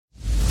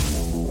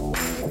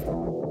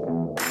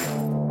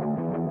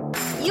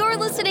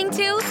listening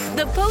to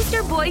the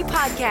Poster Boy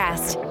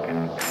Podcast.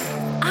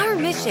 Our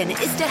mission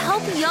is to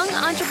help young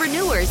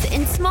entrepreneurs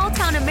in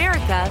small-town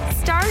America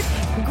start,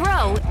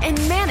 grow, and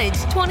manage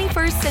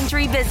 21st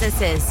century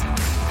businesses.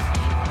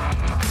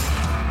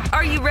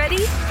 Are you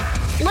ready?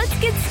 Let's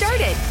get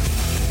started.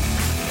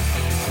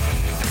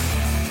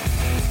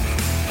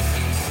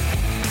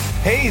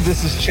 Hey,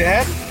 this is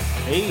Chad.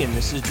 Hey, and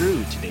this is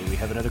Drew. Today we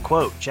have another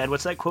quote. Chad,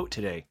 what's that quote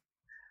today?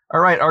 All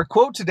right, our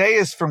quote today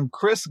is from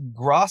Chris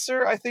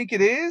Grosser, I think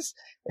it is,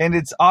 and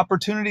it's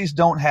opportunities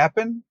don't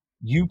happen,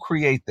 you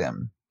create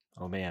them.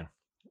 Oh man,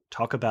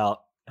 talk about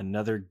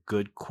another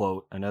good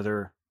quote,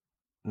 another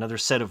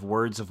set of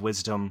words of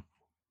wisdom.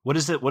 What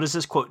is it? What does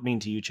this quote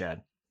mean to you,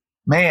 Chad?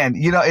 Man,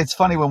 you know, it's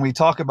funny when we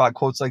talk about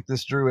quotes like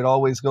this, Drew, it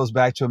always goes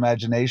back to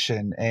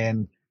imagination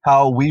and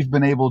how we've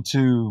been able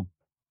to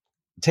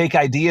take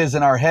ideas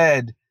in our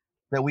head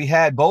that we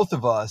had, both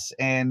of us,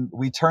 and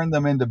we turn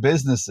them into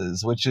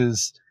businesses, which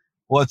is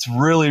what's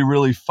really,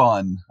 really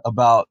fun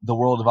about the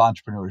world of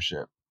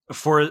entrepreneurship.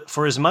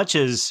 For as much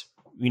as,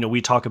 you know,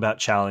 we talk about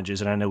challenges,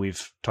 and I know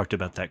we've talked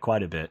about that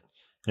quite a bit,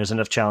 there's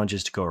enough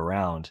challenges to go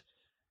around.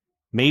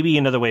 Maybe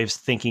another way of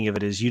thinking of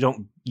it is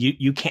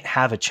you can't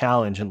have a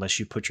challenge unless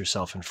you put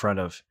yourself in front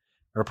of,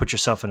 or put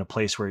yourself in a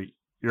place where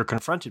you're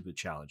confronted with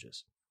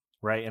challenges,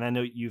 right? And I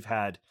know you've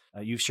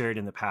shared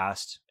in the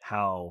past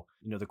how,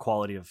 you know, the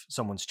quality of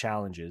someone's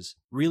challenges,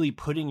 really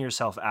putting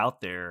yourself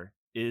out there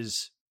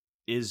is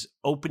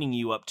opening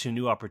you up to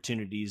new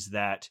opportunities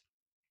that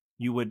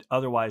you would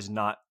otherwise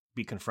not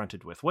be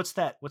confronted with. What's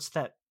that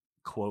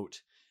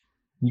quote?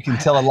 You can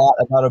tell a lot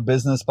about a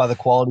business by the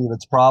quality of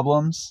its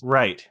problems.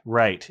 Right.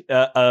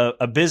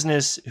 A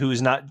business who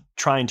is not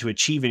trying to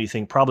achieve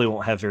anything probably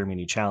won't have very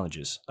many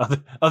challenges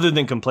other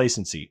than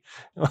complacency.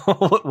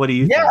 What do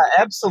you think? Yeah,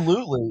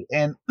 absolutely.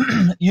 And,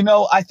 you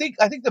know, I think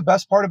the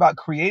best part about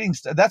creating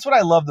that's what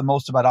I love the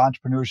most about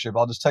entrepreneurship.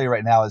 I'll just tell you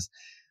right now is,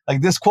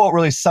 like, this quote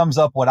really sums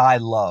up what I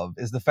love,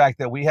 is the fact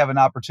that we have an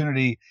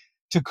opportunity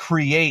to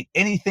create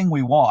anything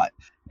we want.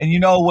 And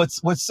you know,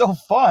 what's so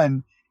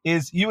fun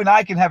is you and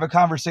I can have a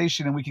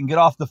conversation and we can get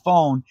off the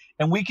phone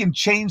and we can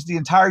change the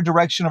entire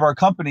direction of our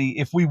company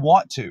if we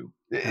want to.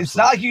 Absolutely. It's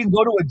not like you can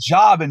go to a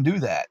job and do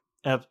that.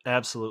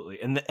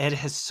 Absolutely. And it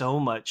has so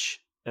much,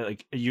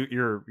 like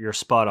you're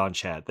spot on,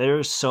 Chad.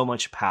 There's so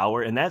much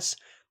power. And that's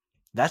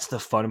the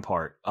fun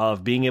part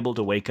of being able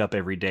to wake up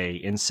every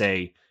day and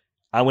say,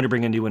 I want to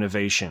bring a new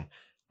innovation.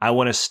 I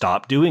want to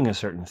stop doing a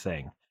certain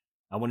thing.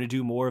 I want to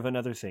do more of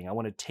another thing. I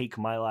want to take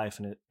my life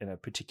in a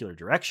particular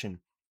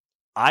direction.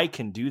 I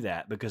can do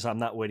that because I'm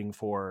not waiting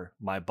for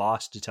my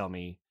boss to tell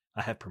me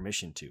I have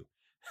permission to.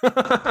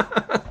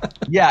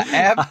 Yeah,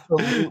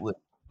 absolutely.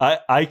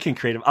 I can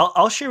create them.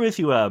 I'll share with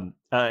you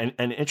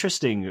an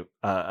interesting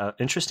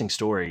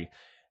story.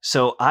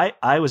 So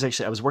I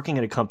was working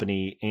at a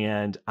company,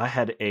 and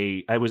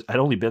I'd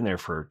only been there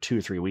for 2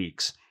 or 3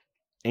 weeks.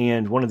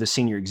 And one of the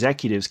senior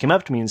executives came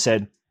up to me and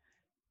said,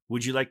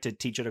 "Would you like to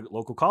teach at a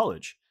local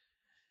college?"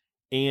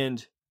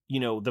 And, you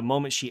know, the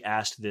moment she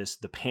asked this,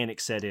 the panic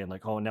set in,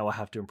 like, oh, now I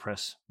have to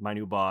impress my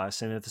new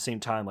boss. And at the same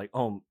time, like,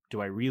 oh,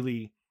 do I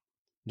really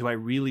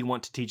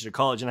want to teach at a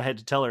college? And I had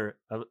to tell her,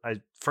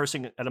 first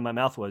thing out of my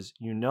mouth was,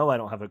 you know, I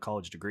don't have a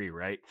college degree,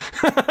 right?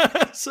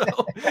 So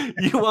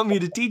you want me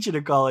to teach at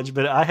a college,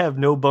 but I have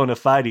no bona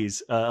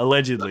fides,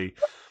 allegedly.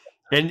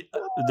 And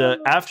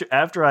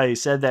after I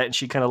said that, and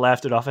she kind of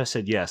laughed it off, I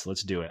said, yes,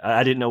 let's do it.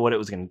 I didn't know what it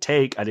was going to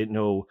take. I didn't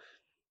know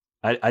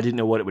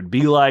what it would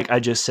be like. I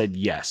just said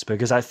yes,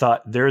 because I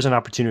thought there's an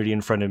opportunity in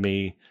front of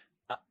me.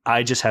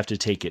 I just have to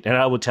take it. And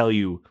I will tell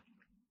you,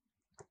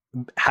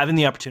 having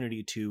the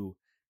opportunity to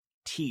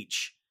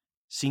teach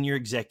senior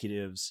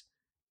executives,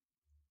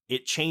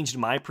 it changed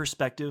my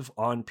perspective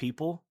on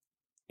people,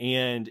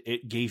 and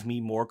it gave me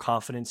more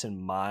confidence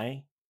in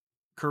my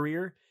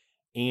career.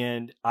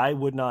 And I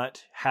would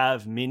not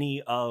have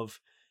many of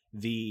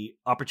the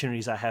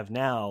opportunities I have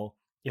now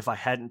if I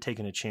hadn't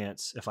taken a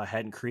chance, if I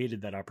hadn't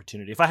created that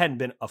opportunity, if I hadn't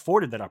been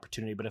afforded that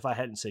opportunity, but if I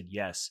hadn't said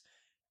yes.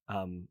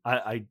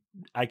 I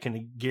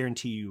can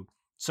guarantee you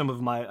some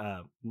of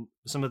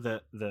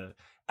the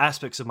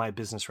aspects of my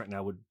business right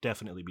now would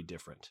definitely be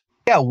different.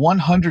 Yeah,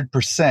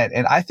 100%.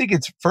 And I think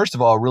it's, first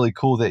of all, really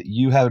cool that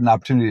you have an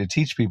opportunity to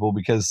teach people,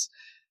 because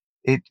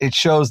it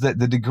shows that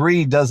the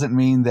degree doesn't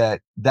mean that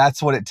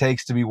that's what it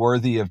takes to be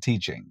worthy of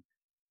teaching.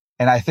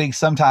 And I think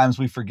sometimes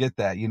we forget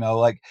that, you know,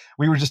 like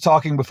we were just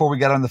talking before we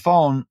got on the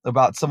phone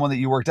about someone that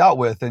you worked out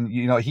with, and,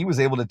 you know, he was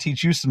able to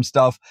teach you some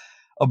stuff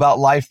about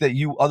life that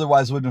you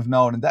otherwise wouldn't have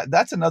known. And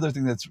that's another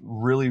thing that's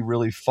really,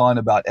 really fun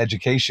about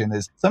education,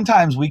 is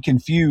sometimes we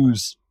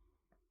confuse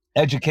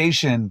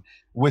education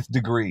with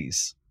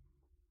degrees.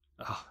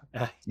 Oh,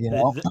 you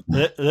know,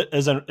 it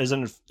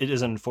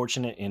is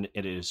unfortunate, and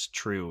it is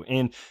true.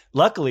 And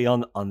luckily,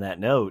 on that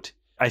note,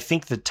 I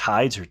think the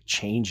tides are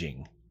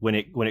changing when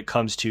it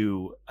comes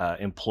to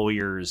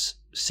employers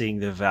seeing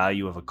the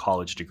value of a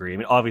college degree. I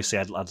mean, obviously,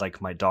 I'd like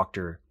my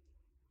doctor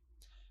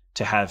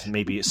to have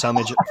maybe some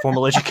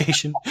formal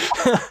education,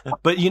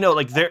 but, you know,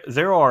 like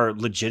there are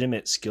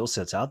legitimate skill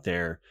sets out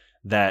there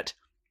that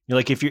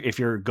like if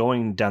you're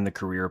going down the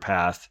career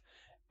path,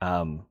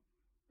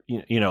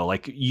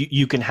 like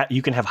you can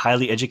have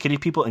highly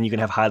educated people and you can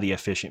have highly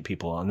efficient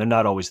people, and they're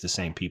not always the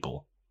same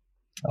people.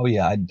 Oh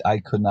yeah, I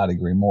could not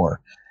agree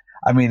more.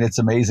 I mean, it's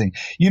amazing.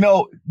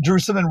 Drew,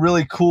 something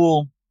really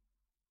cool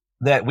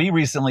that we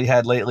recently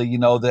had lately,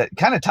 that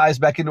kind of ties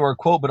back into our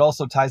quote, but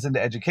also ties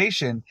into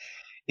education,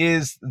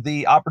 is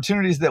the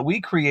opportunities that we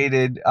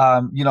created,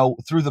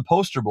 through the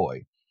Poster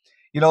Boy.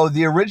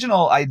 The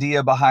original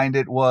idea behind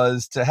it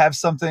was to have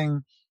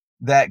something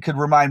that could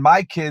remind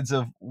my kids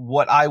of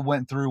what I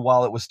went through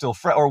while it was still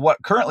fresh, or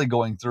what currently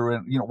going through,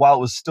 and while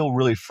it was still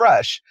really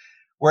fresh.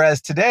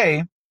 Whereas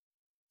today,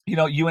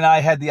 you and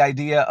I had the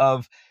idea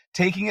of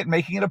taking it,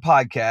 making it a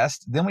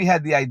podcast. Then we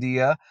had the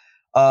idea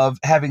of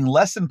having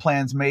lesson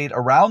plans made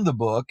around the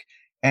book.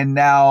 And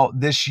now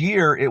this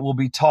year it will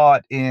be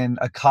taught in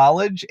a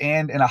college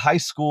and in a high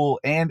school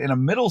and in a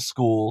middle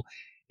school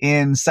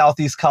in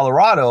Southeast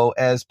Colorado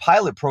as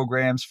pilot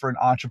programs for an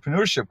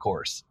entrepreneurship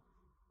course.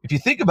 If you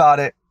think about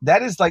it,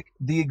 that is like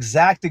the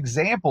exact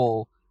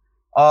example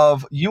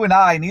of you and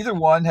I, neither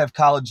one have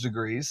college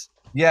degrees,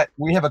 yet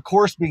we have a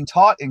course being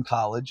taught in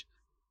college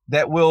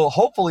that will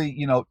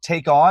hopefully,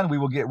 take on. We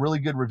will get really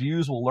good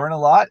reviews. We'll learn a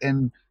lot.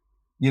 And,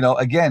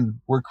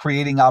 again, we're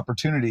creating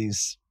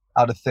opportunities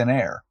out of thin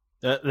air.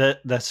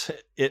 That's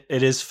it.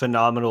 It is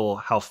phenomenal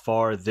how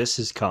far this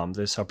has come,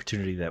 this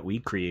opportunity that we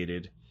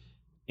created.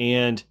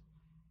 And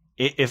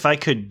if I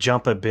could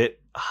jump a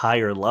bit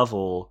higher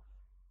level,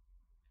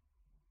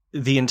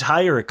 the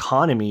entire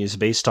economy is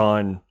based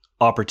on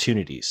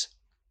opportunities.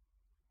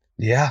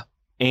 Yeah.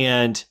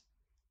 And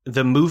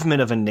the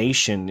movement of a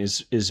nation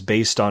is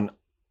based on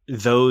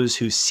those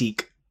who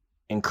seek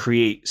and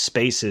create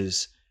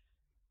spaces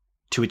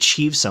to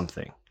achieve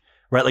something,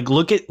 right? Like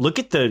look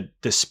at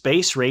the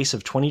space race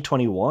of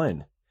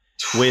 2021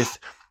 with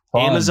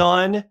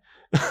Amazon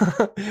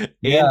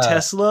and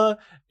Tesla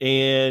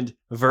and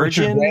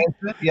Virgin.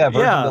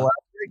 Virgin.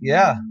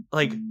 Yeah.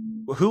 Like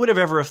who would have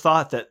ever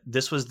thought that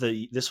this was the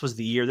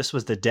year, this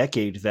was the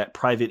decade that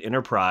private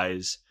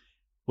enterprise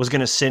was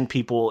going to send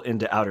people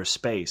into outer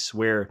space,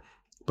 where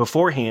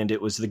beforehand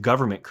it was the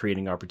government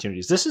creating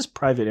opportunities. This is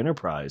private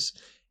enterprise.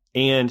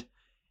 And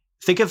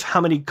think of how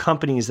many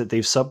companies that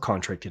they've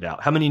subcontracted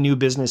out, how many new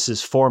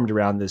businesses formed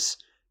around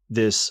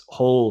this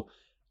whole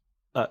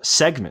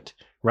segment,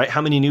 right?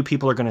 How many new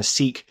people are going to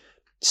seek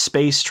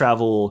space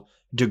travel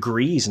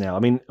degrees now? I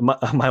mean,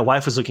 my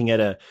wife was looking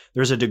at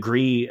there's a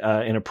degree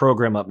in a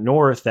program up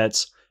north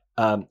that's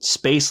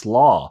space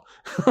law.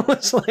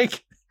 It's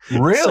like,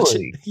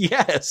 really?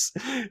 Yes.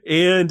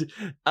 And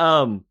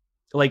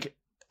like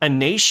a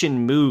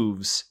nation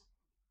moves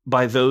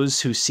by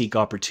those who seek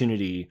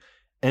opportunity,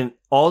 and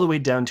all the way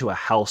down to a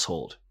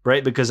household,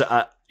 right? Because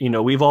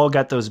we've all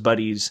got those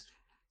buddies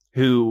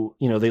who,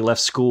 they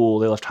left school,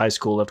 they left high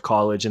school, left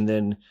college, and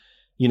then,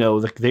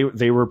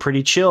 they were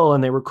pretty chill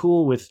and they were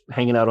cool with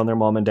hanging out on their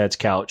mom and dad's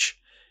couch.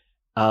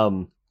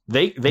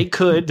 They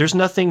could. There's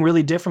nothing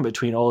really different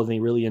between all of the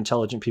really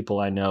intelligent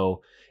people I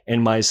know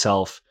and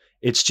myself.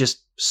 It's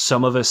just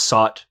some of us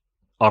sought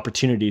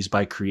opportunities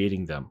by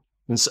creating them,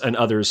 and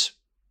others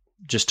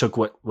just took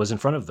what was in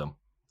front of them.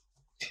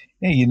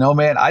 Hey,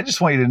 man, I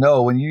just want you to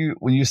know, when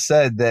you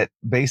said that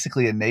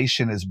basically a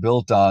nation is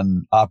built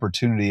on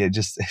opportunity, it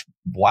just,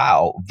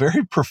 wow,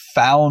 very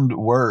profound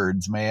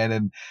words, man.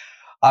 And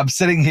I'm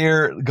sitting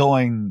here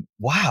going,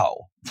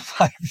 wow,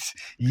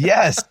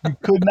 yes, you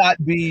could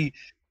not be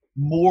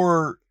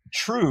more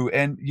true.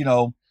 And,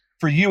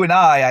 for you and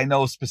I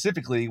know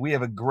specifically, we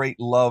have a great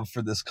love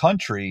for this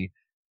country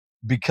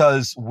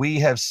because we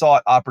have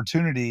sought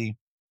opportunity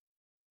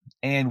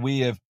and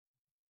we have,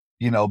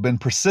 been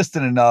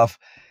persistent enough.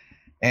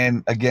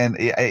 And again,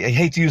 I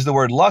hate to use the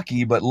word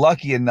lucky, but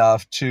lucky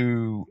enough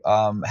to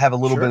have a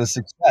little bit of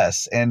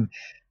success. And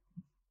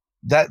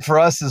that for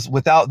us is,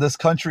 without this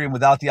country and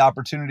without the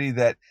opportunity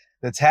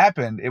that's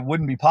happened, it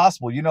wouldn't be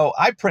possible.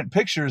 I print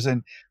pictures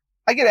and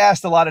I get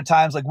asked a lot of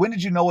times, like, when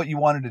did you know what you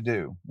wanted to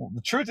do? Well,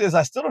 the truth is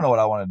I still don't know what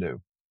I want to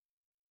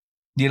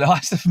do. I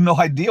still have no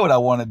idea what I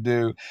want to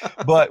do.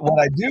 But what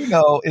I do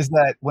know is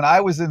that when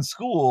I was in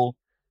school,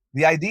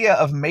 the idea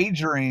of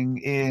majoring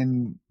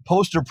in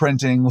poster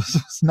printing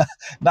was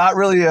not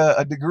really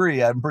a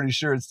degree. I'm pretty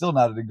sure it's still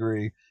not a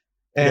degree.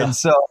 And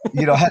so,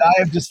 had I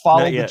have just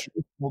followed the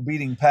traditional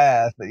beating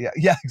path,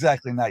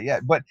 exactly, not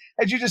yet. But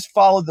had you just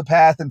followed the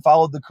path and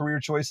followed the career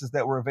choices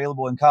that were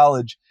available in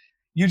college,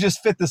 you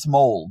just fit this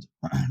mold.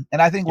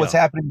 And I think what's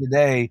happening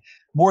today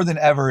more than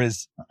ever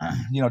is,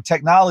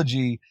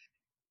 technology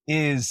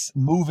is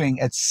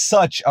moving at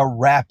such a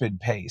rapid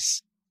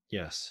pace.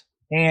 Yes.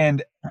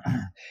 And,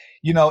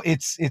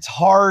 it's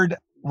hard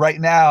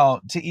right now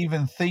to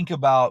even think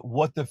about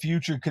what the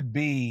future could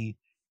be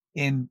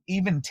in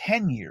even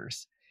 10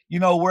 years.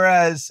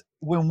 Whereas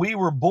when we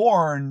were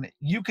born,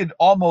 you could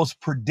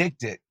almost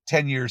predict it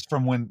 10 years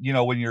from when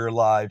you're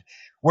alive.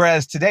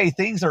 Whereas today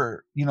things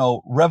are,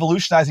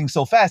 revolutionizing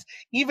so fast.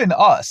 Even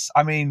us,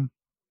 I mean,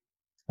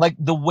 like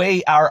the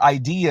way our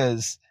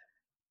ideas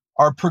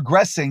are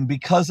progressing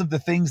because of the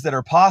things that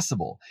are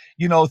possible.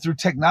 You know, through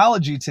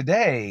technology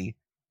today,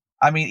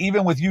 I mean,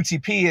 even with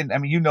UTP, and I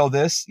mean, you know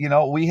this, you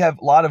know, we have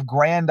a lot of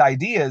grand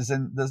ideas,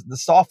 and the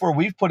software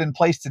we've put in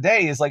place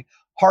today is like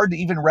hard to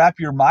even wrap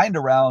your mind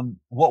around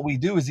what we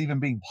do is even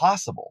being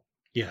possible.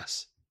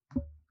 Yes.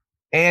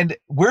 And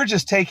we're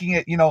just taking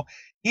it, you know,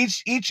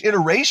 each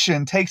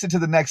iteration takes it to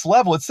the next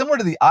level. It's similar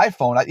to the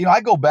iPhone.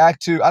 I go back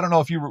to, I don't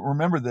know if you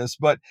remember this,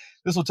 but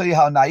this will tell you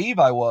how naive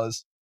I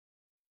was.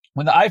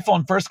 When the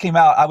iPhone first came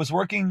out, I was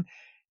working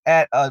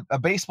at a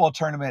baseball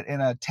tournament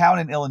in a town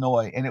in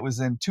Illinois, and it was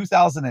in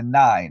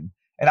 2009.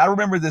 And I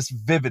remember this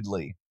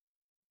vividly.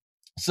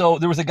 So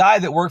there was a guy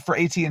that worked for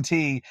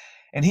AT&T,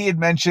 and he had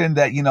mentioned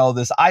that, you know,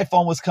 this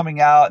iPhone was coming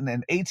out,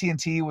 and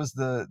AT&T was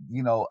the,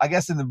 you know, I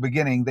guess in the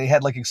beginning they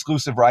had like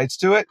exclusive rights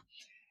to it.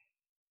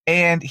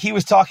 And he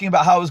was talking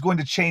about how it was going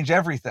to change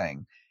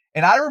everything.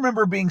 And I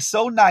remember being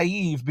so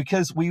naive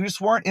because we just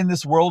weren't in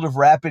this world of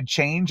rapid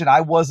change, and I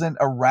wasn't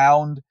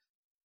around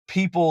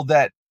people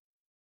that,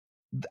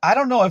 I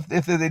don't know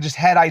if they just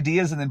had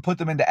ideas and then put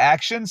them into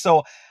action.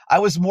 So I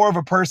was more of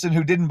a person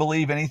who didn't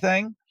believe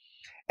anything.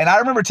 And I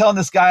remember telling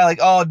this guy, like,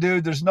 oh,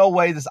 dude, there's no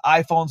way this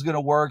iPhone's going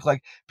to work.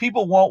 Like,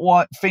 people won't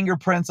want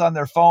fingerprints on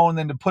their phone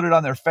than to put it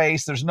on their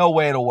face. There's no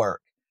way it'll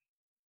work.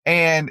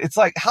 And it's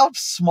like, how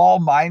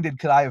small-minded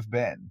could I have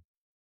been?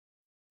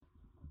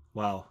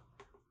 Wow.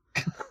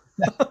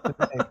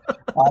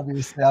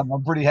 Obviously,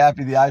 I'm pretty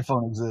happy the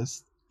iPhone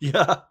exists.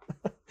 Yeah.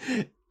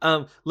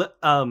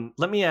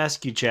 Let me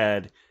ask you,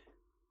 Chad,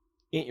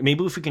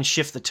 maybe if we can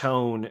shift the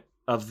tone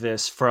of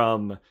this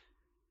from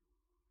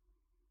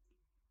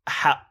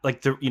how,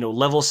 like, the, you know,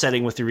 level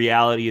setting with the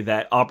reality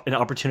that an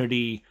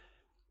opportunity,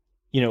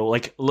 you know,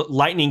 like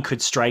lightning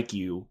could strike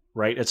you,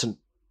 right?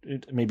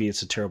 Maybe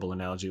it's a terrible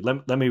analogy.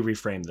 Let me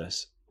reframe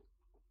this.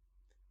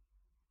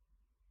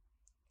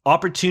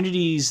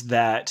 Opportunities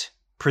that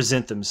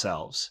present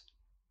themselves,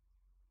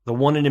 the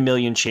 1 in a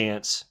million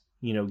chance,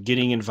 you know,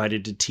 getting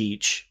invited to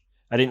teach.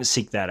 I didn't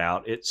seek that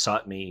out. It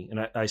sought me,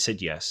 and I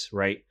said yes,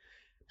 right?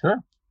 Sure.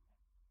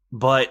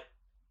 But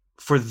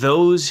for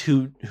those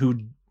who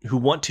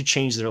want to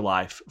change their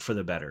life for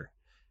the better,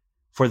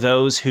 for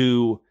those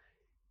who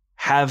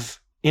have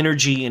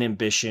energy and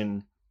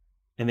ambition,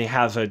 and they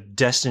have a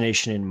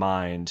destination in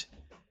mind,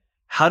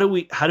 how do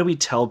we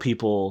tell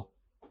people,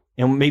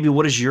 and maybe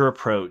what is your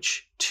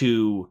approach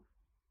to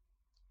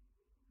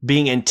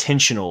being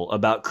intentional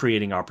about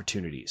creating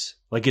opportunities?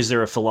 Like, is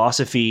there a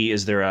philosophy?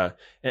 Is there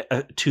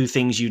a two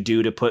things you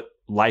do to put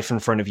life in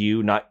front of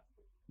you, not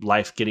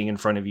life getting in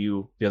front of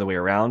you the other way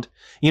around?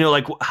 You know,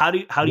 like, how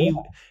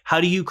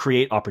do you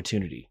create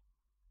opportunity?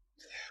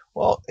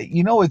 Well,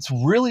 you know, it's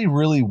really,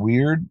 really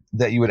weird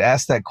that you would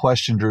ask that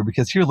question, Drew,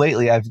 because here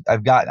lately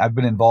I've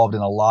been involved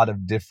in a lot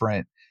of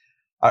different,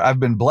 I've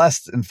been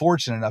blessed and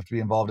fortunate enough to be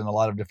involved in a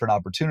lot of different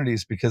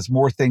opportunities because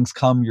more things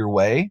come your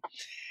way.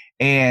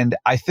 And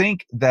I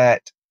think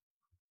that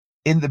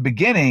in the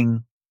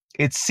beginning,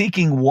 it's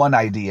seeking one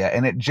idea,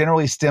 and it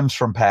generally stems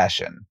from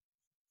passion.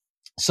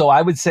 So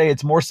I would say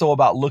it's more so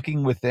about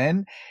looking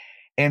within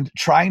and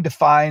trying to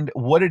find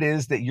what it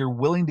is that you're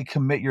willing to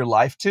commit your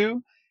life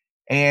to.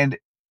 And,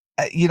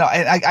 you know,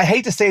 and I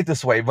hate to say it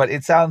this way, but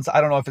it sounds,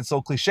 I don't know if it's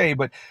so cliche,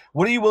 but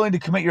what are you willing to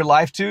commit your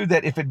life to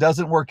that if it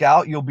doesn't work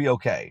out, you'll be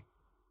okay?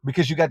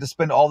 Because you got to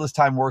spend all this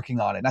time working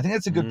on it. And I think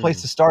that's a good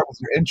place to start with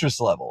your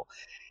interest level.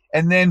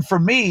 And then for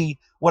me,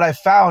 what I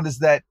found is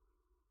that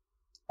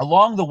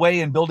along the way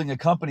in building a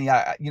company,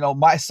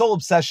 my sole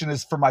obsession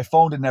is for my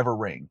phone to never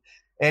ring.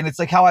 And it's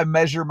like how I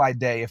measure my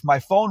day. If my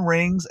phone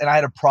rings and I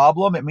had a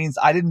problem, it means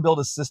I didn't build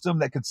a system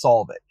that could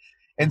solve it.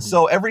 And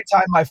so every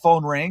time my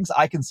phone rings,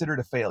 I consider it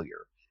a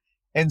failure.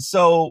 And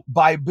so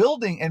by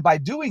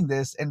doing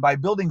this and by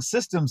building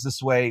systems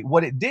this way,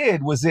 what it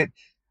did was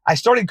I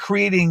started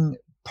creating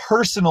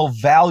personal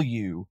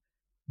value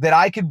that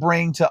I could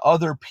bring to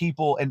other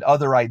people and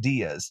other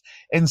ideas.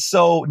 And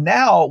so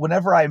now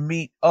whenever I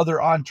meet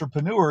other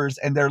entrepreneurs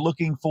and they're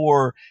looking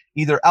for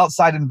either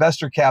outside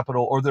investor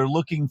capital or they're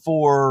looking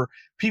for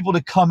people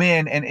to come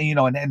in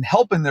and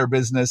help in their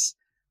business,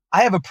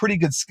 I have a pretty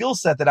good skill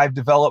set that I've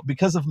developed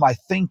because of my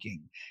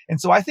thinking. And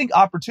so I think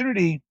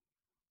opportunity,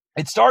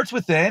 it starts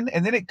within,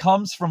 and then it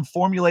comes from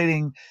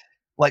formulating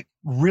like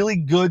really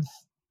good,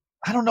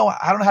 I don't know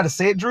how to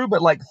say it, Drew,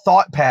 but like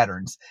thought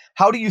patterns.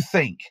 How do you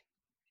think?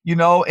 You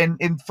know,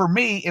 and for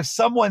me, if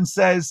someone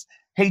says,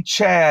 hey,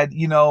 Chad,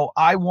 you know,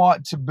 I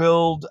want to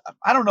build,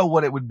 I don't know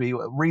what it would be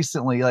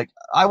recently, like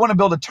I want to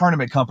build a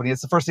tournament company.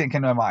 It's the first thing that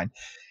came to my mind.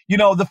 You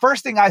know, the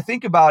first thing I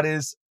think about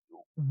is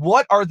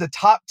what are the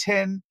top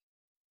 10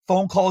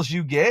 phone calls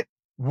you get?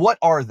 What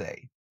are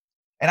they?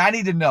 And I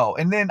need to know.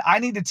 And then I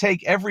need to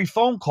take every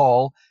phone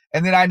call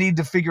and then I need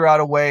to figure out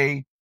a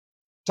way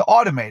to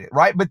automate it,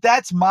 right? But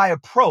that's my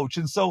approach.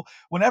 And so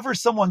whenever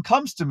someone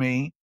comes to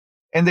me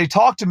and they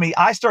talk to me,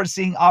 I start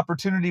seeing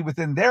opportunity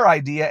within their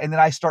idea, and then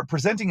I start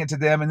presenting it to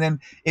them, and then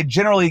it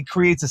generally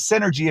creates a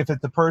synergy if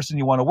it's the person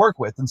you want to work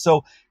with. And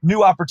so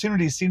new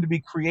opportunities seem to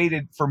be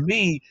created for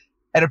me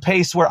at a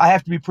pace where I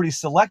have to be pretty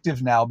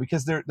selective now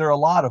because there are a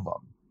lot of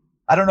them.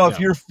 I don't know if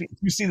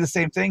you see the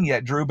same thing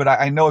yet, Drew, but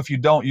I know if you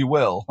don't, you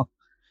will.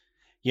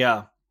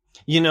 Yeah.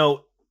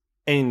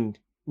 And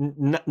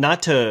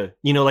not to,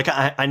 like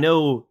I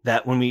know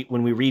that when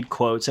we read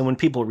quotes and when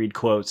people read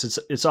quotes,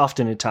 it's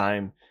often a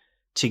time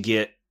to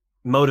get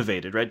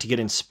motivated, right? To get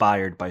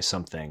inspired by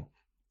something.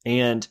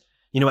 And,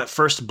 at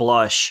first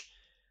blush,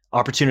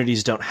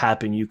 opportunities don't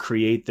happen. You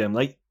create them.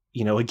 Like,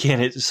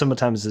 again,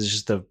 sometimes it's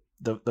just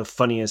the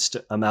funniest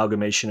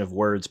amalgamation of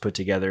words put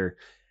together,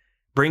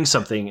 bring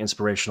something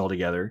inspirational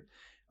together.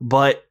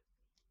 But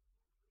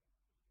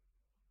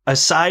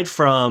aside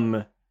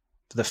from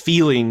the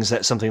feelings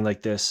that something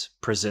like this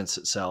presents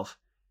itself,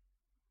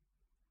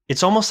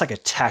 it's almost like a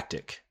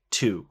tactic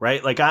too,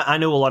 right? Like I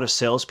know a lot of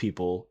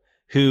salespeople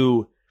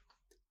who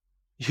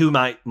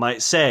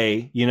might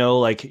say,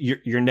 like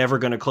you're never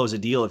going to close a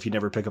deal if you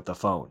never pick up the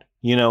phone,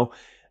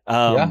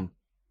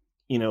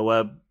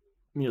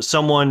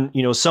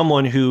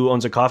 someone who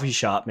owns a coffee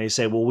shop may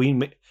say, well, we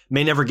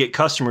may never get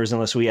customers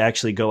unless we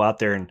actually go out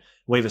there and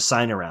wave a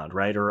sign around,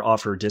 right? Or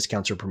offer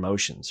discounts or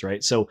promotions,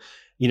 right? So,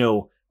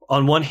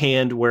 on one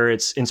hand, where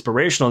it's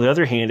inspirational, on the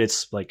other hand,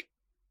 it's like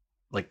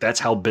that's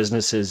how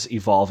businesses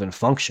evolve and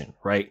function,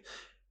 right?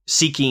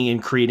 Seeking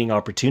and creating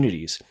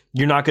opportunities.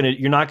 You're not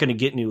gonna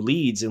get new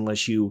leads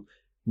unless you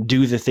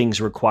do the things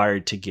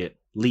required to get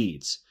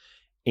leads,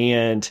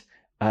 and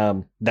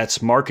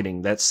that's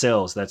marketing, that's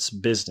sales, that's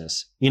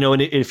business.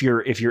 And if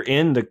you're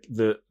in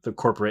the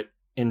corporate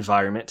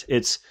environment,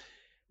 it's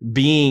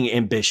being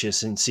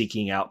ambitious and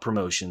seeking out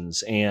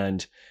promotions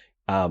and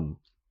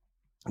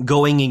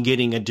going and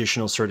getting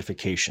additional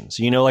certifications.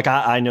 Like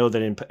I know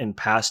that in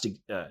past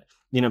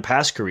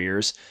past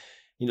careers,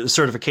 the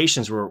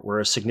certifications were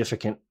a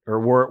significant or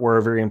were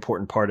a very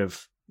important part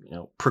of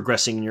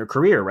progressing in your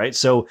career, right?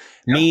 So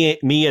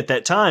me at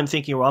that time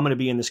thinking, well, I'm going to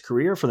be in this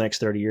career for the next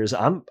 30 years.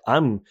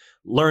 I'm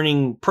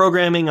learning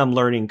programming, I'm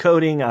learning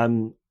coding,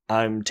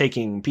 I'm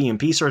taking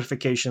PMP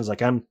certifications.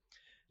 Like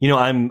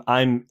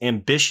I'm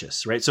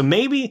ambitious, right? So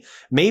maybe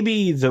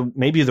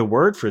the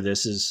word for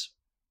this is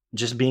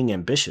just being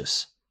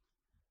ambitious.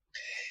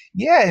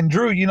 Yeah. And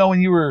Drew,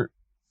 when you were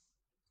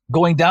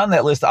going down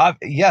that list,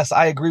 yes,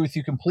 I agree with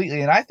you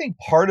completely. And I think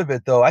part of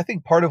it, though,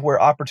 part of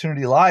where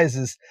opportunity lies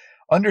is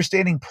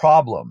understanding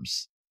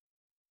problems.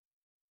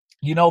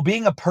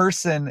 Being a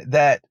person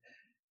that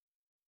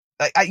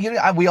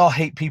we all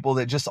hate people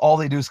that just all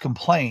they do is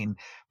complain.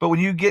 But when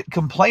you get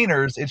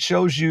complainers, it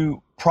shows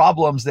you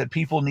problems that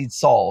people need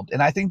solved.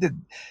 And I think that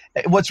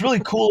what's really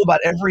cool about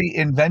every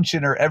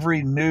invention or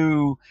every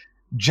new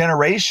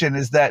generation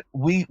is that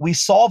we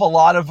solve a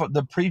lot of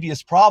the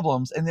previous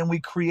problems and then we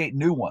create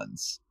new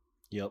ones.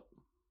 Yep.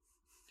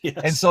 Yes.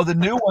 And so the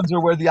new ones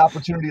are where the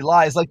opportunity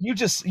lies. Like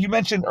you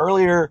mentioned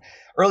earlier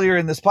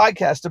in this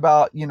podcast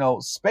about,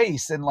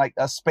 space and like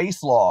a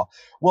space law.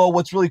 Well,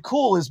 what's really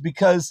cool is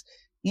because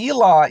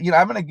Elon,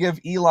 I'm going to give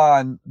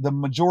Elon the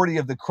majority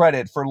of the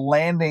credit for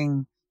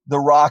landing the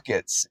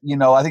rockets.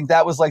 I think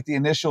that was like the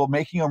initial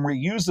making them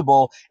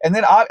reusable. And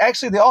then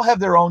actually they all have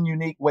their own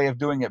unique way of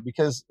doing it,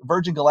 because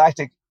Virgin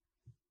Galactic,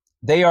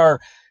 they are,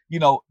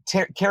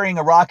 carrying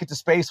a rocket to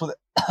space with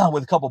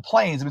a couple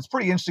planes. And it's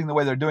pretty interesting the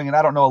way they're doing it.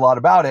 I don't know a lot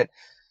about it.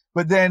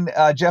 But then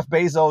Jeff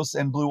Bezos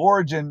and Blue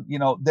Origin,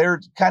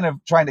 they're kind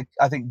of trying to,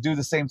 I think, do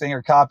the same thing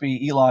or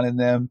copy Elon and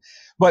them.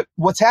 But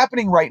what's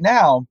happening right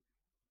now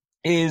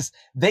is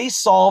they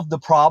solved the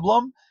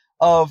problem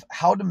of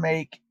how to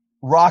make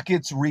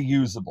rockets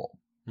reusable.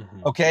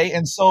 Mm-hmm. Okay.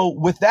 And so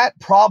with that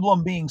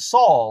problem being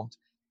solved,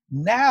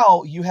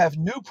 now you have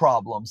new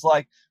problems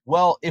like,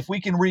 well, if we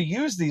can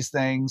reuse these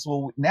things,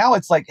 well, now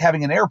it's like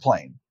having an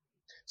airplane.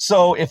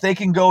 So if they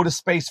can go to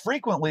space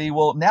frequently,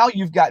 well, now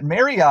you've got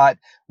Marriott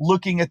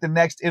looking at the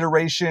next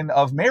iteration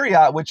of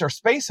Marriott, which are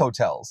space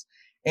hotels.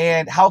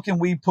 And how can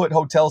we put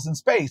hotels in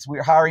space?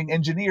 We're hiring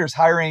engineers,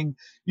 hiring,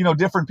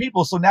 different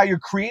people. So now you're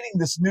creating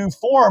this new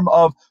form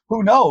of,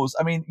 who knows?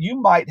 I mean, you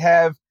might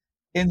have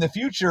in the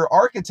future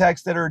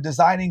architects that are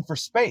designing for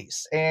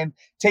space and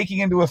taking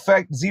into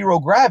effect zero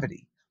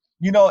gravity,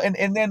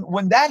 and then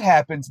when that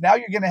happens, now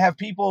you're going to have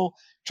people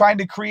trying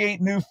to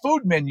create new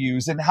food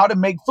menus and how to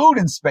make food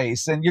in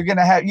space. And you're going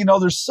to have,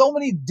 there's so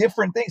many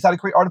different things, how to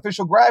create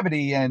artificial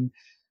gravity. And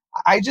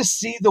I just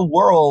see the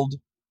world.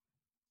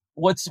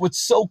 What's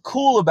so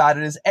cool about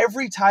it is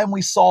every time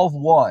we solve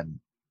one,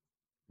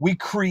 we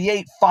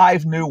create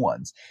 5 new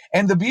ones.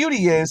 And the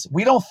beauty is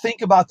we don't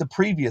think about the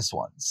previous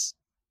ones.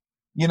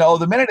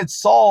 The minute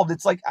it's solved,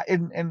 it's like,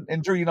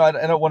 and Drew, I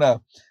don't want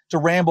to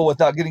ramble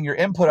without getting your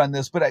input on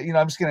this, but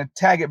I'm just going to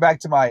tag it back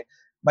to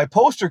my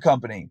poster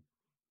company.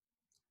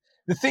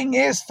 The thing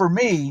is, for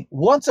me,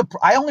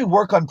 I only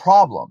work on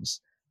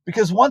problems,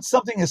 because once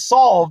something is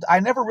solved, I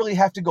never really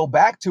have to go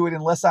back to it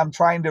unless I'm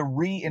trying to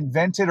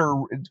reinvent it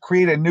or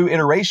create a new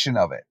iteration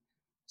of it.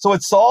 So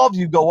it's solved,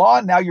 you go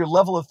on. Now your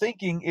level of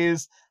thinking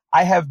is,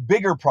 I have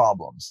bigger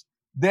problems.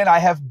 Then I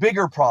have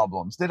bigger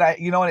problems. Then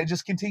and it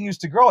just continues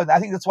to grow. And I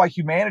think that's why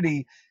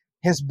humanity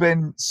has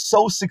been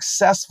so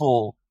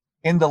successful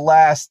in the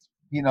last,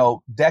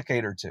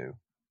 decade or two.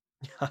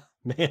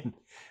 Man,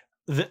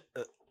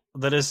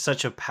 That is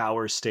such a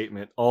power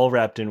statement, all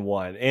wrapped in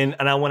one. And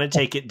I want to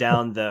take it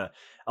down the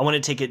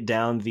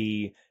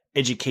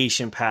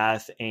education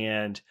path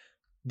and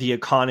the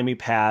economy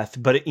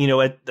path. But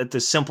at the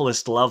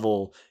simplest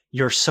level,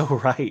 you're so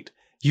right.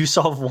 You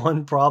solve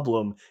one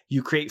problem,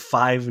 you create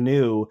 5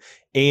 new,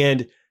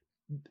 and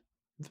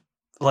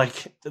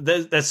like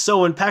that's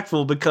so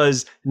impactful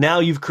because now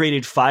you've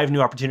created 5 new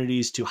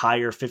opportunities to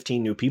hire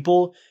 15 new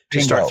people,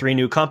 to start 3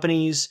 new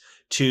companies,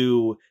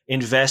 to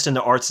invest in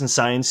the arts and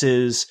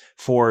sciences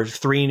for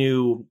 3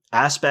 new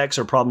aspects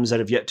or problems that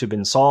have yet to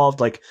been solved.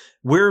 Like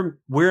we're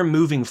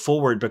moving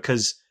forward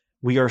because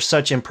we are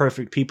such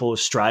imperfect people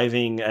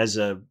striving as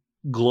a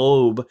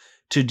globe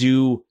to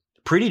do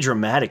pretty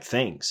dramatic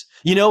things,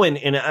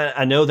 and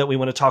I know that we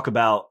want to talk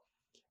about,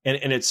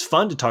 and it's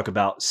fun to talk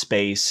about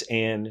space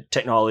and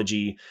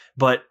technology,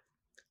 but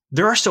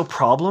there are still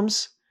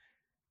problems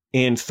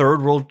in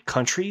third world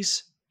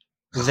countries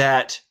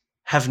that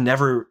have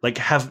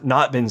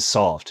not been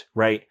solved.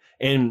 Right.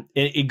 And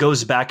it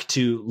goes back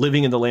to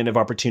living in the land of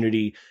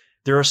opportunity.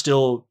 There are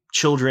still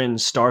children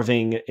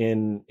starving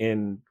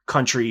in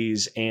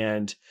countries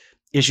and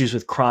issues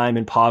with crime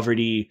and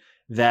poverty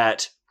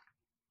that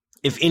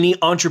if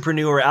any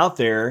entrepreneur out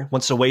there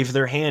wants to wave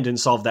their hand and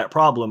solve that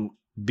problem,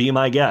 be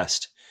my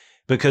guest,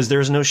 because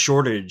there's no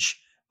shortage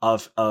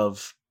of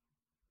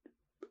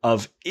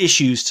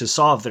issues to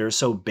solve that are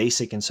so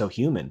basic and so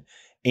human.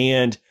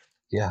 And,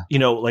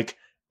 like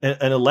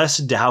in a less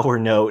dour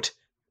note,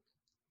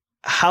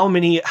 how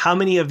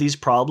many of these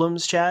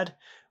problems, Chad,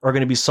 are going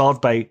to be solved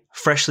by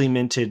freshly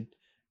minted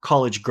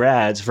college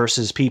grads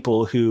versus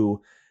people who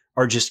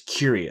are just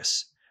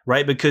curious,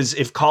 right? Because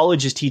if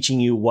college is teaching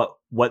you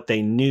what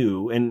they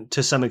knew and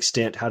to some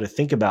extent how to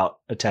think about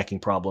attacking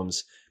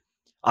problems,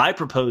 I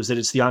propose that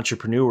it's the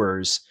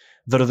entrepreneurs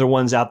that are the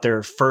ones out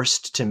there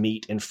first to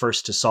meet and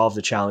first to solve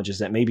the challenges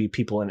that maybe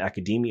people in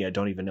academia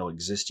don't even know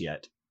exist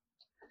yet.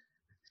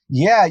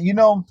 Yeah,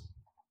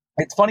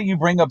 it's funny you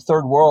bring up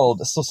third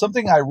world. So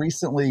something I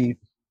recently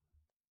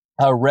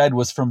read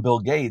was from Bill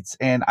Gates,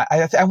 and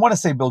I want to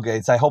say Bill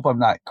Gates. I hope I'm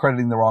not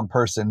crediting the wrong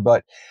person,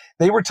 but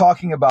they were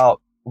talking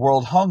about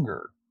world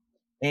hunger.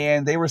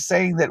 And they were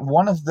saying that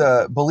one of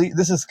the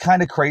this is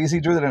kind of crazy,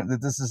 Drew,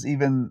 that this is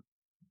even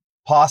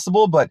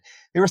possible, but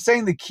they were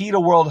saying the key to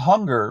world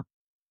hunger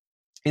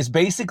is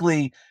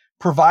basically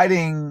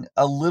providing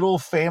a little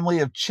family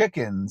of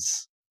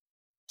chickens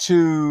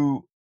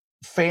to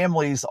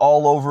families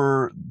all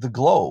over the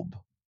globe,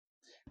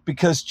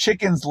 because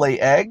chickens lay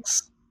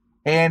eggs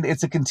and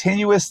it's a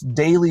continuous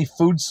daily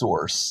food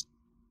source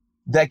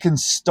that can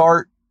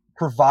start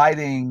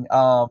providing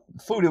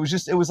food.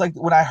 It was like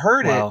when I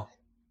heard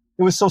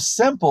it was so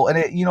simple, and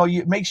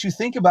it makes you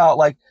think about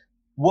like,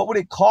 what would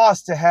it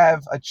cost to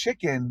have a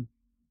chicken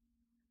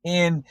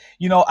in,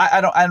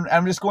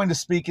 I'm just going to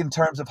speak in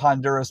terms of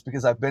Honduras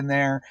because I've been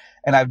there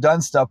and I've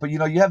done stuff, but you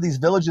have these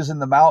villages in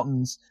the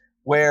mountains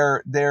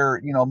where there,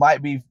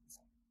 might be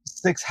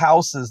 6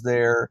 houses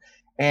there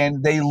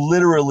and they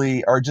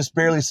literally are just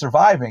barely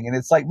surviving. And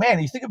it's like,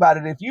 man, you think about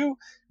it, if you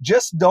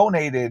just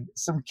donated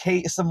some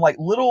like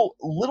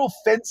little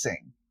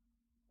fencing,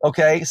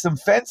 okay, some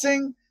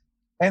fencing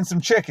and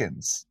some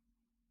chickens,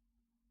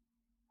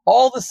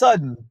 all of a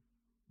sudden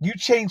you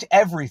change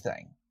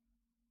everything,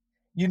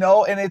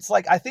 and it's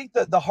like, I think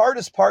that the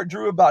hardest part,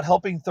 Drew, about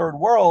helping third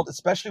world,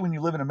 especially when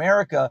you live in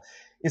America,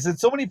 is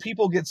that so many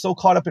people get so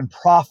caught up in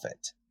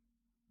profit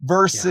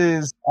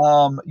versus,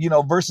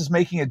 versus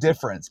making a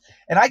difference.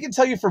 And I can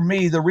tell you, for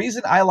me, the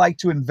reason I like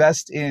to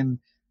invest in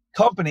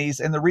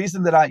companies and the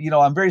reason that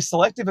I'm very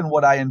selective in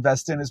what I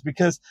invest in is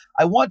because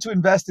I want to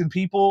invest in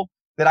people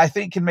that I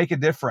think can make a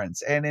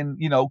difference, and in,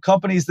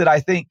 companies that I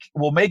think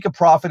will make a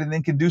profit and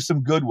then can do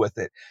some good with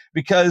it.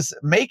 Because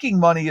making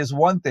money is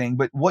one thing,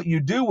 but what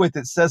you do with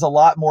it says a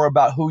lot more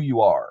about who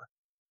you are.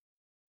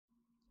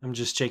 I'm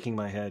just shaking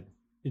my head,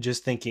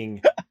 just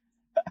thinking,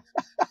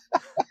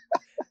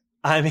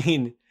 I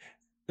mean,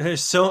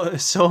 there's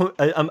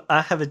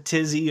I have a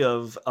tizzy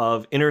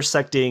of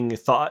intersecting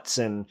thoughts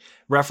and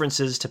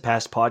references to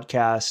past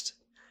podcasts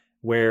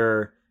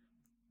where,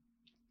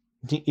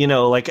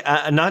 like,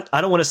 I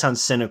don't want to sound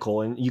cynical,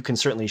 and you can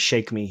certainly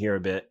shake me here a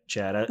bit,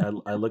 Chad.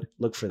 I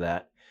look for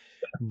that,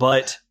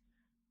 but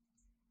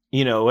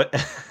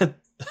I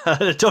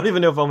don't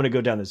even know if I'm going to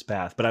go down this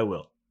path, but I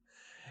will.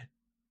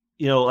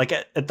 Like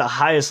at the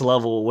highest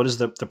level, what is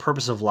the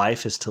purpose of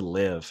life is to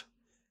live.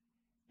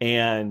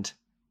 And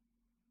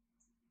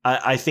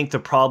I think the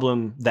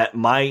problem that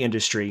my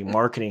industry,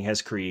 marketing,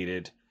 has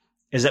created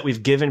is that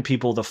we've given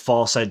people the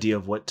false idea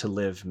of what to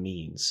live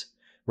means.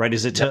 Right?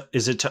 Is it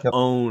to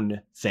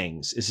own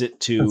things? Is it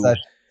to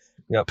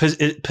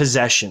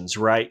possessions,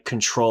 right?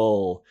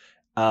 Control,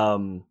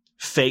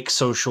 fake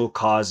social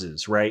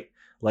causes, right?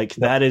 Like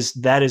that is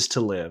to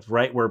live,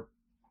 right? Where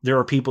there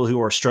are people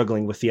who are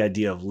struggling with the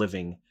idea of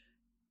living,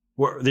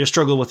 where they're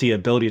struggling with the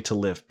ability to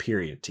live,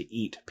 period, to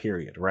eat,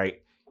 period,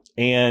 right?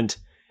 And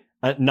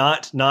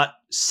not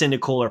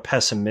cynical or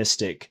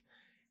pessimistic.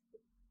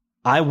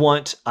 I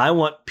want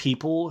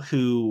people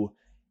who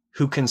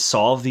who can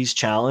solve these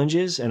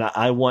challenges. And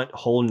I want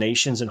whole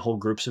nations and whole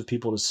groups of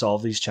people to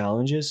solve these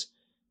challenges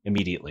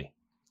immediately.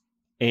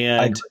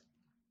 And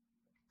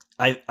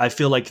I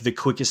feel like the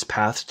quickest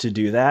path to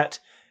do that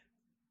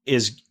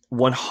is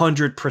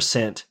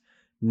 100%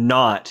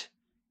 not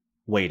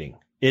waiting.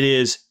 It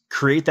is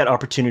create that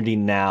opportunity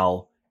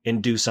now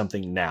and do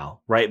something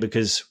now, right?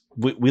 Because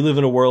we live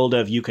in a world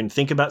of, you can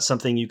think about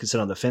something, you can sit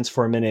on the fence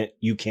for a minute,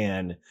 you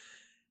can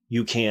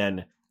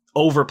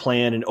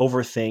overplan and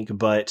overthink,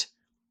 but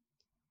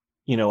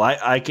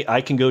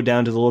I can go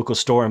down to the local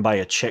store and buy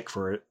a chick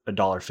for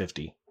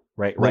 $1.50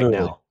 right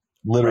now.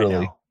 Literally.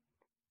 Right now.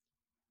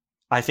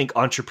 I think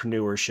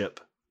entrepreneurship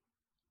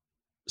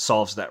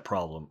solves that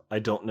problem. I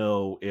don't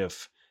know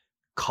if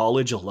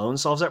college alone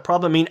solves that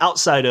problem. I mean,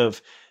 outside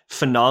of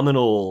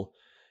phenomenal,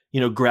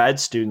 grad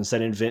students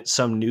that invent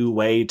some new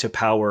way to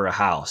power a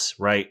house,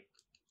 right?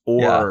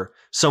 Or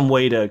some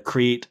way to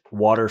create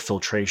water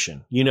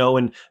filtration,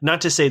 and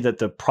not to say that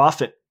the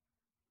profit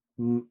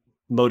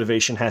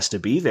motivation has to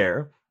be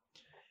there,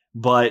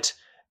 but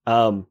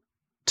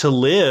to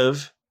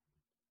live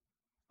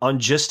on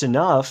just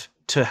enough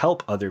to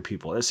help other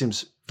people. That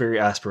seems very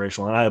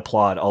aspirational. And I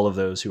applaud all of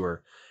those who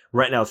are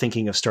right now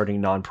thinking of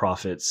starting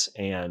nonprofits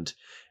and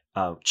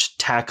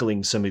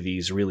tackling some of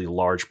these really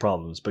large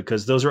problems,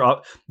 because there's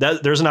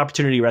an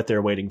opportunity right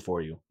there waiting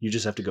for you. You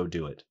just have to go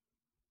do it.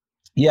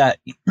 Yeah.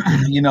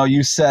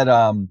 You said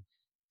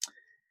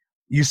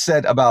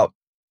about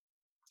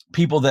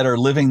people that are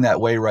living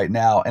that way right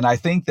now. And I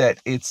think that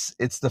it's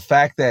the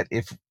fact that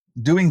if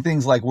doing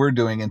things like we're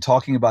doing and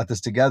talking about this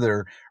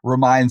together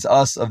reminds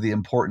us of the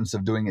importance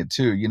of doing it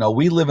too.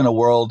 We live in a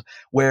world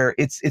where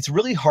it's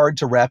really hard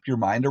to wrap your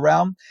mind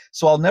around.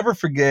 So I'll never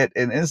forget,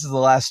 and this is the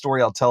last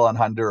story I'll tell on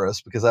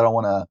Honduras, because I don't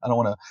want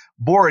to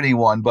bore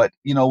anyone, but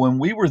when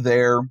we were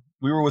there,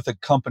 we were with a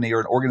company or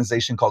an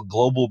organization called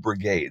Global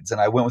Brigades,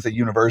 and I went with a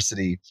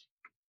university,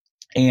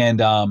 and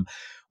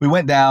we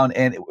went down,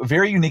 and a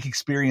very unique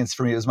experience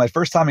for me. It was my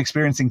first time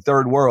experiencing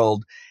third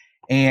world.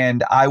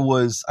 And I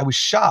was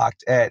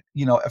shocked at,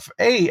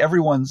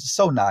 everyone's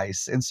so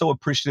nice and so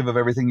appreciative of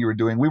everything you were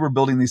doing. We were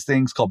building these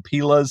things called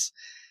pilas,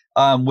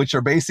 which are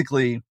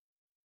basically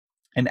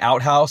an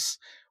outhouse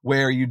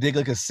where you dig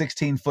like a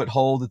 16-foot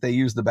hole that they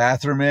use the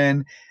bathroom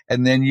in.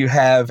 And then you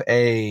have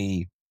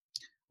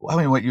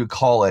what you would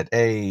call it,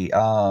 kind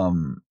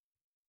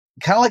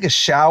of like a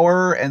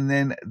shower. And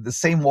then the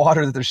same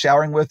water that they're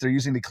showering with, they're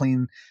using to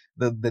clean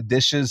the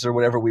dishes or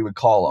whatever we would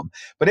call them.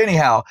 But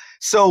anyhow,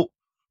 so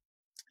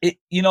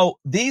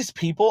these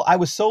people, I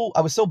was so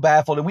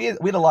baffled, and we had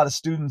a lot of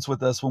students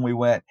with us when we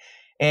went,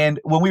 and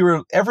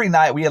every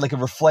night we had like a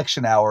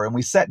reflection hour, and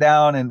we sat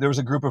down, and there was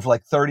a group of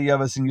like 30 of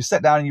us, and you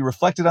sat down and you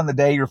reflected on the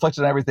day, you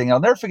reflected on everything. And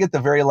I'll never forget the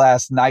very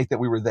last night that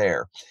we were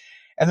there,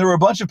 and there were a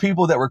bunch of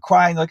people that were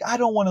crying like, I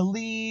don't want to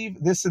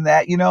leave, this and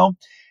that,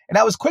 and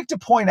I was quick to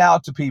point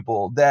out to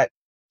people that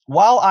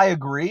while I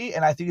agree,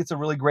 and I think it's a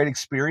really great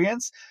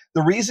experience,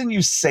 the reason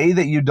you say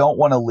that you don't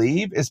want to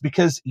leave is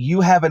because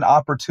you have an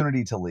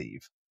opportunity to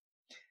leave.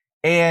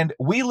 And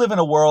we live in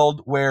a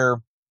world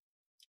where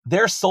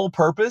their sole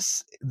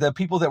purpose, the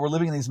people that were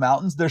living in these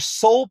mountains, their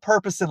sole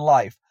purpose in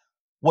life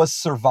was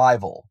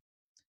survival.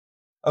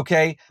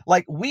 Okay?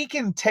 Like, we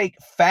can take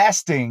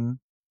fasting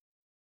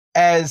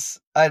as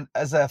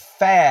a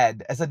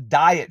fad, as a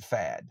diet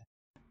fad.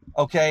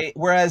 Okay?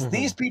 Whereas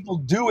these people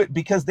do it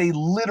because they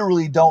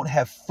literally don't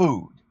have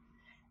food.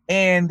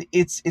 And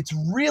it's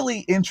really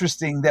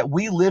interesting that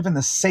we live in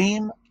the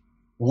same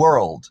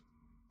world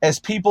as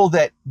people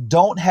that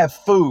don't have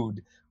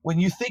food, when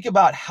you think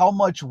about how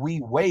much we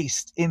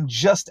waste in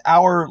just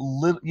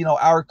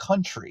our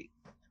country.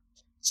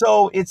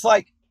 So it's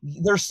like,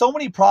 there's so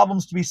many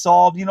problems to be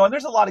solved, and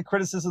there's a lot of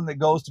criticism that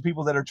goes to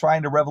people that are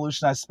trying to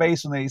revolutionize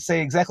space when they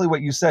say exactly what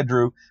you said,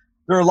 Drew.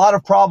 There are a lot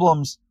of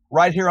problems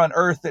right here on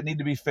Earth that need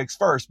to be fixed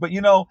first. But,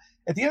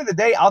 at the end of the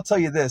day, I'll tell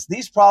you this,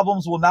 these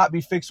problems will not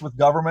be fixed with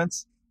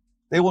governments.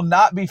 They will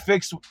not be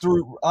fixed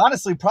through,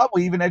 honestly,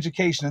 probably even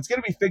education. It's going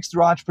to be fixed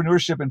through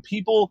entrepreneurship and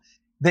people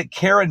that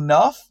care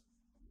enough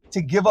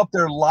to give up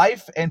their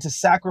life and to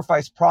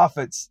sacrifice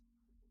profits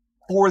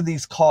for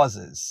these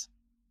causes.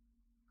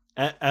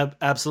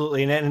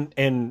 Absolutely.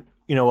 And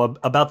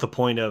about the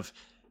point of,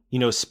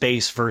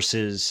 space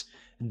versus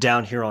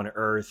down here on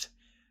Earth,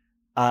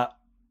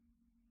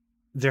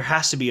 there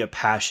has to be a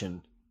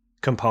passion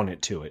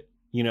component to it,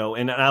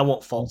 and I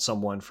won't fault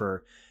someone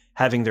for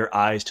having their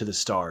eyes to the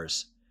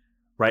stars.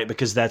 Right,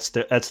 because that's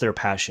their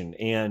passion,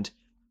 and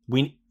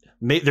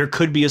there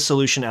could be a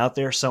solution out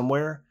there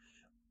somewhere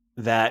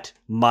that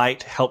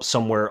might help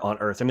somewhere on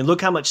Earth. I mean,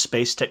 look how much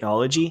space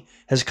technology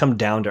has come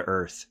down to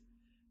Earth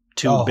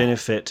to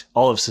benefit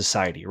all of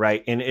society,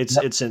 right? And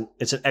it's an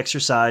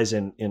exercise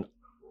in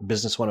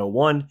Business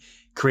 101,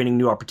 creating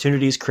new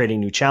opportunities,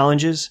 creating new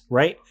challenges,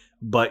 right?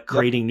 But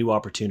creating new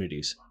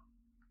opportunities.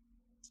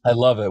 I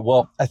love it.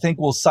 Well, I think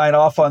we'll sign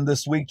off on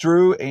this week,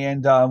 Drew,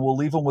 and we'll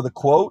leave them with a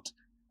quote.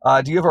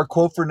 Do you have our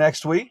quote for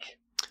next week?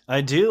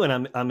 I do,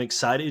 and I'm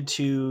excited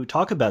to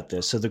talk about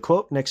this. So the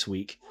quote next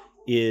week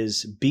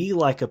is, "Be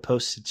like a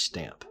postage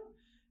stamp."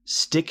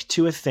 Stick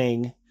to a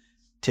Thing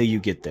Till You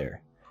Get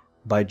There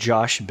by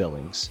Josh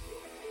Billings.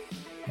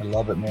 I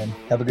love it, man.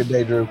 Have a good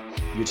day, Drew.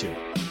 You too.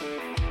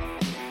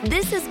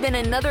 This has been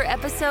another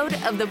episode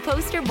of the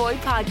Poster Boy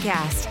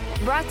Podcast,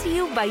 brought to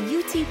you by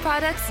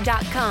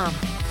utproducts.com.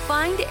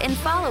 Find and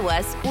follow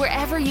us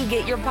wherever you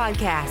get your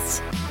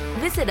podcasts.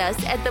 Visit us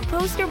at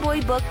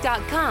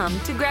theposterboybook.com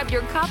to grab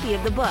your copy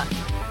of the book.